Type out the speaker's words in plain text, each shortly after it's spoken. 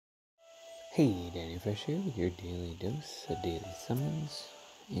Hey, Danny Fresh here with your daily dose of daily summons,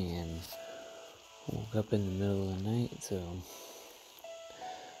 and woke up in the middle of the night, so I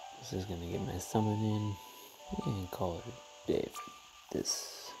was just gonna get my summon in and call it a day for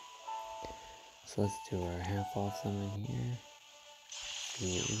this. So let's do our half off summon here,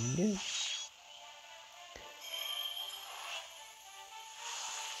 see what we can get.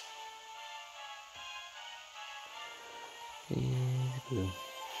 And blue.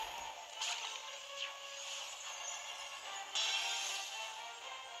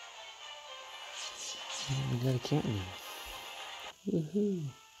 And we got a Canton. Woohoo!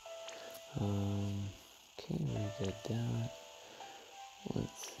 Okay, we did that.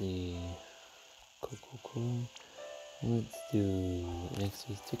 Let's see. Cool. Let's do an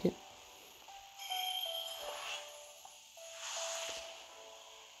Exvius ticket.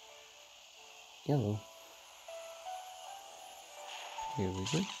 Yellow. Here we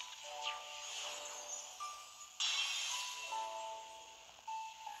go.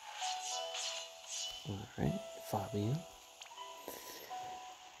 Alright, Fabio.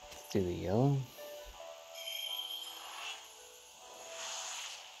 Let's do the yellow.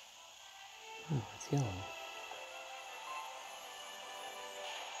 Oh, it's yellow.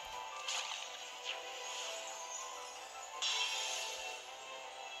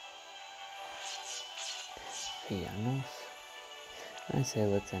 Pianos. I say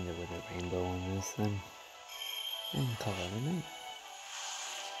let's end it with a rainbow on this then. And call it a night.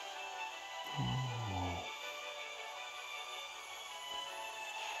 Oh.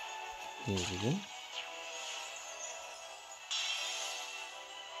 Here we go.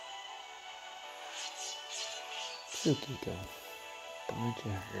 Tsukiko. Bunch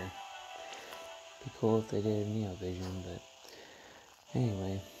of her. Be cool if they did a Neo Vision, but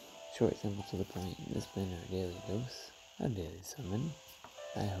anyway, short, simple, to the point. This has been our daily dose, our daily summon.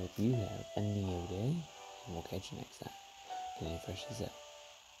 I hope you have a Neo day, and we'll catch you next time. Danny Fresh is up.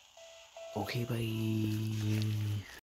 Okay, bye.